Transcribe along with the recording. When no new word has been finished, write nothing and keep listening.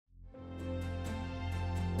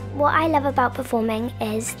What I love about performing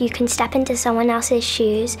is you can step into someone else's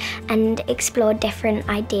shoes and explore different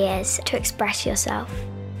ideas to express yourself.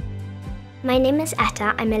 My name is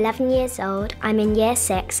Etta, I'm 11 years old, I'm in year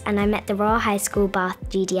 6 and I'm at the Royal High School Bath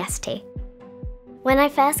GDST. When I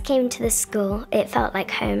first came to the school, it felt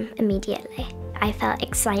like home immediately. I felt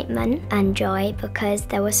excitement and joy because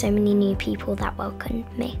there were so many new people that welcomed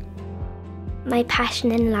me. My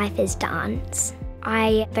passion in life is dance.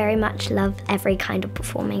 I very much love every kind of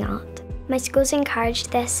performing art. My school's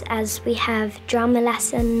encouraged this as we have drama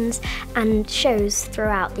lessons and shows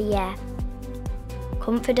throughout the year.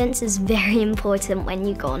 Confidence is very important when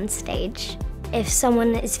you go on stage. If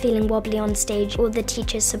someone is feeling wobbly on stage, all the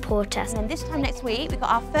teachers support us. And this time next week, we've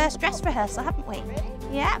got our first dress rehearsal, haven't we?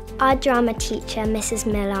 Yeah. Our drama teacher, Mrs.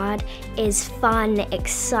 Millard, is fun,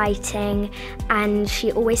 exciting, and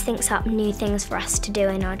she always thinks up new things for us to do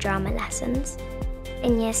in our drama lessons.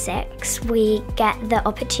 In year 6, we get the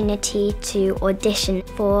opportunity to audition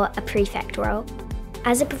for a prefect role.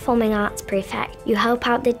 As a performing arts prefect, you help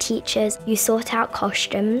out the teachers, you sort out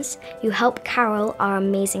costumes, you help Carol, our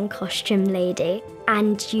amazing costume lady,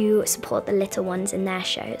 and you support the little ones in their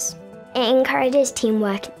shows. It encourages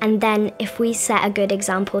teamwork, and then if we set a good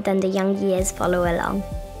example, then the young years follow along.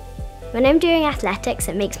 When I'm doing athletics,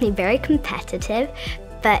 it makes me very competitive,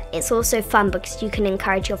 but it's also fun because you can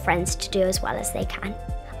encourage your friends to do as well as they can.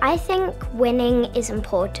 I think winning is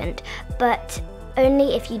important, but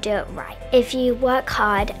only if you do it right. If you work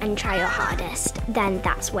hard and try your hardest, then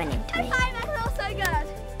that's winning to me. That's also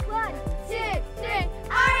good. 1, 2, 3,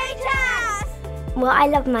 RHS! What I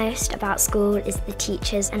love most about school is the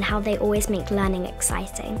teachers and how they always make learning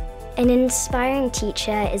exciting. An inspiring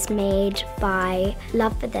teacher is made by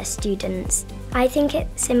love for their students. I think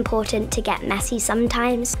it's important to get messy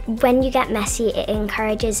sometimes. When you get messy, it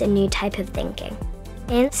encourages a new type of thinking.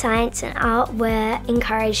 In science and art, we're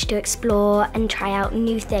encouraged to explore and try out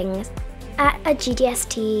new things. At a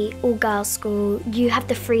GDST all-girls school, you have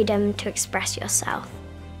the freedom to express yourself.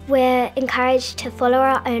 We're encouraged to follow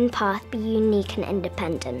our own path, be unique and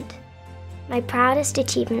independent. My proudest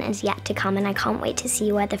achievement is yet to come, and I can't wait to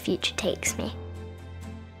see where the future takes me.